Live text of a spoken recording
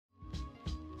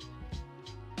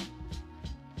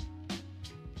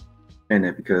And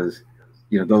that because,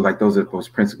 those are those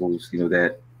principles,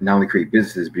 that not only create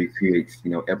businesses, but it creates,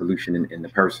 evolution in the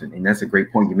person. And that's a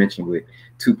great point you mentioned with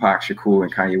Tupac Shakur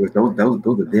and Kanye West.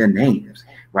 Those are their names,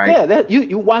 right? Yeah, that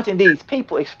you watching these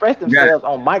people express Yeah, themselves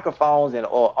on microphones and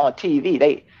or on TV.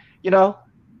 They,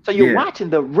 so you're yeah. watching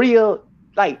the real,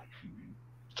 like,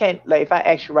 can't, like, if I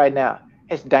ask you right now,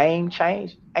 has Dame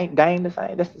changed? Ain't Dame the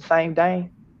same? That's the same Dame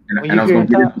when And you I was hear gonna him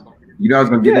get talk. into, I was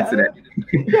gonna get into Yeah, that.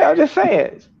 yeah. I'm just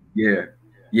saying. Yeah,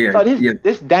 yeah, So this yeah.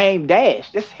 this Dame Dash,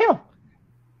 this him.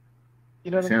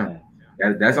 You know That's what I'm him.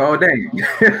 saying? That's Yeah, all day.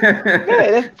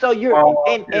 yeah. So you're Oh,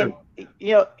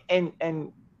 yeah.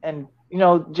 and and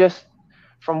just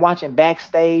from watching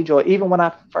backstage or even when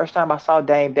I first time I saw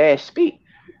Dame Dash speak,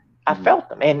 I Mhm.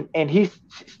 felt him, and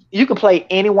you can play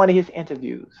any one of his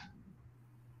interviews.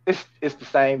 It's the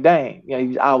same Dame.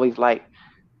 He's always like,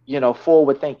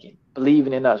 forward thinking,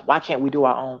 believing in us. Why can't we do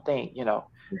our own thing? Right.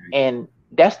 And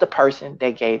that's the person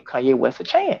that gave Kanye West a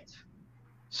chance.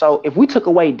 So if we took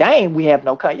away Dame, we have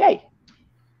no Kanye.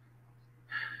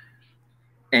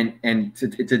 And to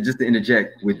just to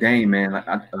interject with Dame, man, like,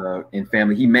 in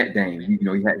family, he met Dame.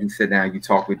 He sat down, you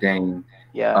talked with Dame,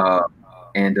 Yeah. uh,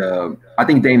 and I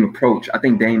think Dame approach. I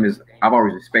think Dame is. I've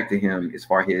always respected him as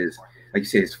far as his, like you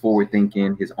said, his forward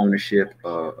thinking, his ownership,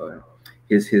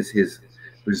 his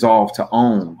resolve to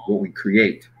own what we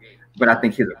create. But I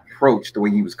think his approach, the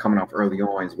way he was coming off early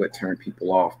on, is what turned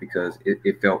people off because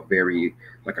it felt very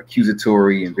like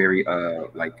accusatory and very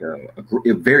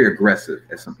very aggressive,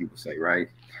 as some people say, right?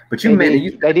 But you They met did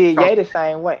you they did talk, Ye the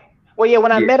same way. Well, yeah,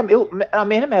 when I yeah. met him, I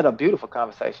mean, him had a beautiful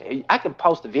conversation. I can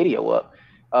post the video up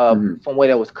Mhm. from where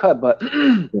that was cut, but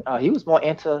he was more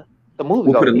into the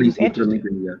movie We'll put a going. He link. was We'll put a interested. link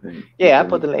in the thing. We'll Yeah, I put a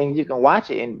put link. the link. You can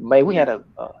watch it, and man, we Yeah. had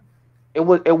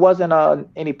it wasn't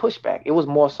any pushback. It was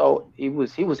more so he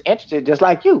was interested, just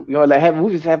like you. Like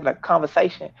we was having a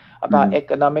conversation about Mhm.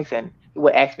 economics, and he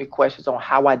would ask me questions on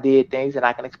how I did things, and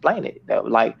I can explain it.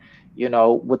 Like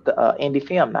with the indie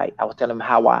film night, I was telling him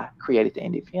how I created the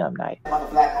indie film night. On the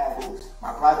black owned booths,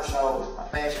 my private shows, my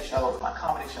fashion shows, my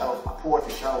comedy shows, my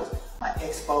poetry shows, my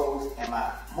expos, and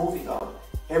my movie goes.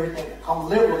 Everything. I'm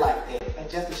liberal like that, and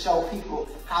just to show people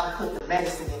how to put the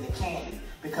medicine in the candy.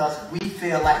 Because we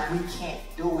feel like we can't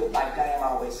do it, like Dame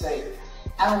always say.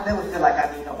 I don't never feel like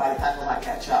I need nobody. I know I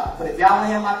got y'all. But if y'all don't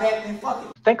have my back, then fuck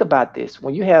it. Think about this: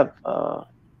 when you have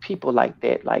people like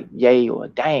that, like Ye or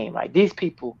Dame, like these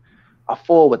people are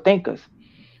forward thinkers.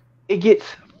 It gets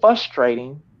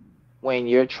frustrating when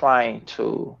you're trying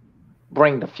to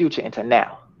bring the future into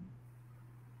now.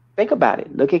 Think about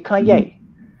it. Look at Mhm. Kanye.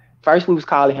 First, we was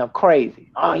calling him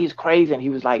crazy. Oh, he's crazy, and he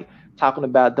was like talking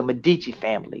about the Medici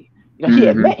family. He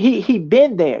had Mhm. met, he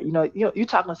been there. You're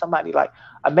talking to somebody like,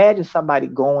 imagine somebody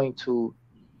going to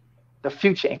the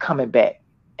future and coming back,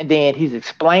 and then he's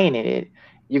explaining it.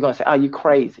 You're gonna say, "Oh, you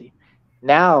crazy."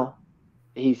 Now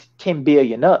he's 10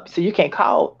 billion up, so you can't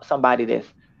call somebody that's,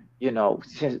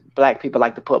 since black people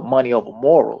like to put money over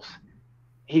morals.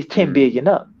 He's 10 Mhm. billion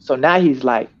up, so now he's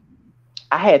like,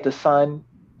 I had the son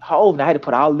Hove, and I had to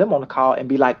put all of them on the call and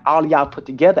be like, all of y'all put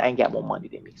together ain't got more money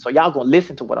than me. So y'all gonna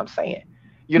listen to what I'm saying.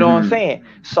 You know what I'm Mhm. saying?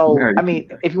 So I Right. mean,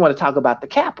 if you want to talk about the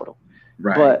capital,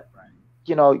 Right. but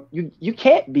you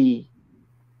can't be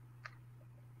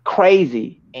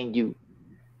crazy and you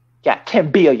got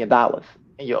 $10 billion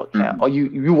in your account, Mhm. or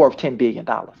you worth $10 billion.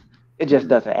 It just Mhm.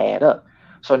 doesn't add up.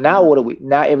 So now Mhm. what do we?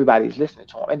 Now everybody's listening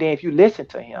to him, and then if you listen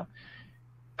to him,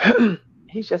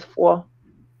 he's just for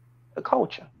the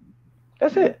culture.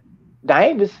 That's Yeah. it.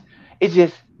 Dame is. It's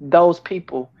just those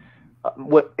people.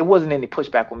 It wasn't any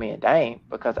pushback with me and Dame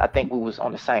because I think we was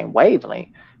on the same wavelength.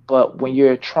 But when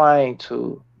you're trying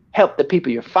to help the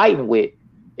people you're fighting with,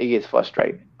 it gets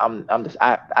frustrating. I'm just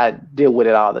I deal with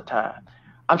it all the time.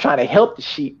 I'm trying to help the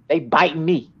sheep. They biting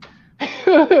me.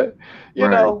 you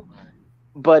Right. know.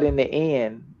 But in the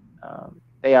end,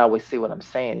 they always see what I'm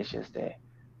saying. It's just that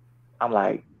I'm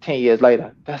like 10 years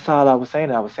later. That's all I was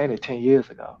saying. I was saying it 10 years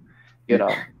ago. You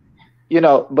Yeah.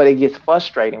 know. But it gets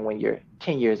frustrating when you're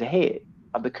 10 years ahead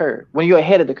of the curve. When you're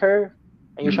ahead of the curve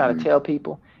and you're trying to Mhm. tell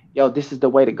people, yo, this is the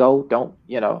way to go. Don't,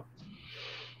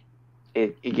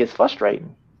 it gets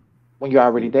frustrating when you're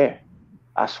already Yeah. there.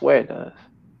 I swear it does,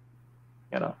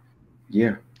 you know.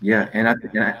 Yeah. Yeah. And I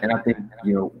think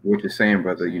what you're saying,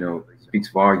 brother. Speaks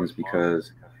volumes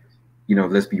because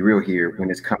let's be real here. When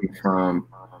it's coming from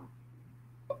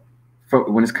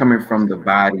the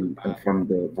body and from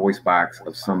the voice box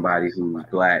of somebody who's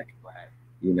black,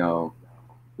 you know,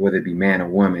 whether it be man or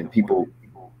woman, people,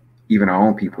 even our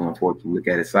own people, unfortunately, look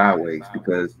at it sideways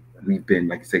because we've been,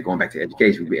 like I said, going back to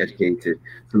education, we've been educated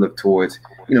to look towards,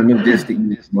 no diss to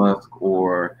Elon Musk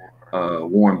or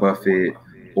Warren Buffett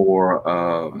or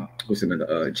what's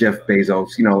another Jeff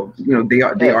Bezos. They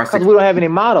are because we don't have any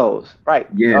models, right?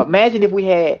 Yeah. Imagine if we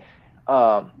had,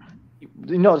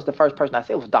 you notice the first person I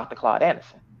said was Dr. Claude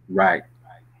Anderson. Right.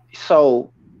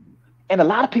 So, and a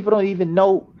lot of people don't even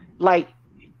know, like,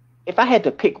 if I had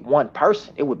to pick one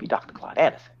person, it would be Dr. Claude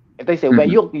Anderson. If they say, well,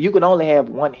 you can only have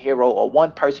one hero or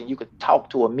one person you could talk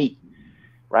to or meet,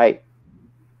 right?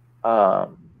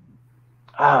 Man,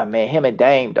 him and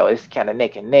Dame, though, it's kind of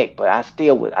neck and neck, but I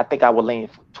think I would lean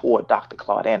toward Dr.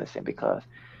 Claude Anderson because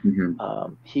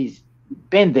he's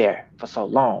been there for so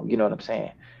long, you know what I'm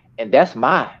saying? And that's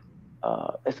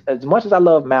as much as I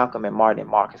love Malcolm and Martin and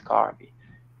Marcus Garvey,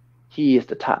 he is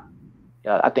the top.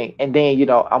 I think, and then,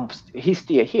 he's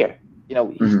still here,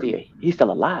 he's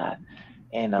still alive.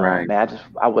 And right. man,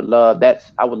 I would love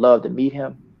to meet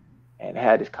him and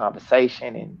have this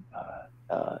conversation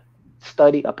and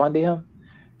study up under him,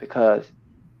 because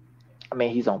I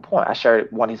mean, he's on point. I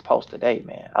shared one of his posts today,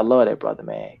 man. I love that brother,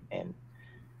 man. And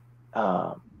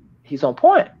he's on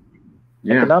point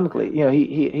economically.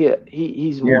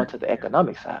 He's more to the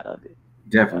economic side of it.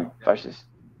 Definitely. Versus,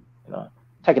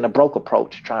 taking a broke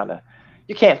approach,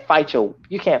 you can't fight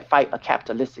a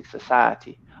capitalistic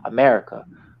society, America,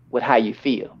 with how you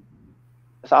feel.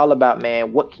 It's all about,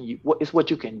 man, what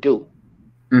you can do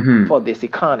for this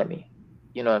economy.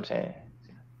 You know what I'm saying?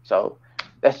 So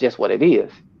that's just what it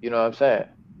is. You know what I'm saying?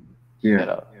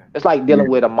 Yeah. It's like dealing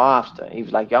with a mobster. He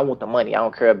was like, I want the money. I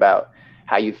don't care about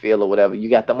how you feel or whatever. You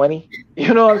got the money?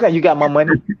 You know what I'm saying? You got my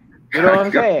money. You know what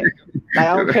I'm saying? Like,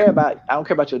 I don't care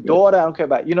about your daughter. I don't care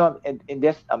about, and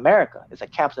that's America. It's a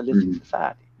capitalistic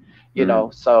society.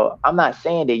 So I'm not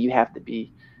saying that you have to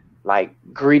be like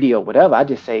greedy or whatever. I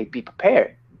just say be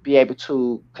prepared, be able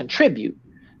to contribute.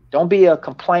 Don't be a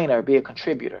complainer, be a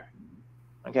contributor.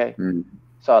 Okay.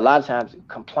 So a lot of times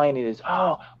complaining is,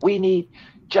 oh, we need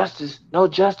justice, no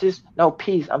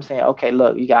peace. I'm saying, okay,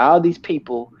 look, you got all these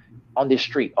people on this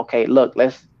street. Okay, look,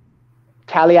 let's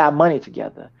tally our money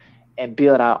together and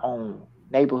build our own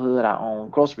neighborhood, our own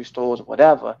grocery stores, or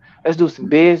whatever. Let's do some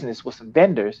business with some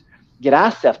vendors, get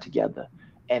ourselves together,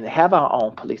 and have our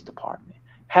own police department,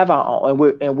 have our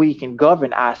own, and we can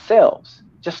govern ourselves,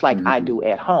 just like I do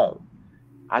at home.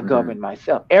 I govern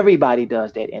myself. Everybody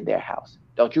does that in their house.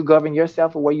 Don't you govern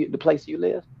yourself or the place you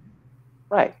live?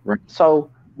 Right.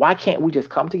 So why can't we just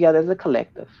come together as a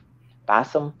collective, buy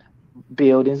some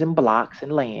buildings and blocks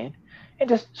and land, and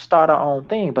just start our own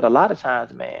thing? But a lot of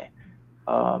times, man,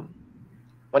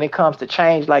 when it comes to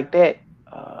change like that,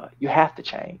 you have to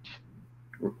change.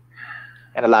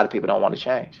 And a lot of people don't want to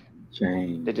change.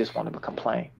 They just want to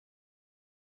complain.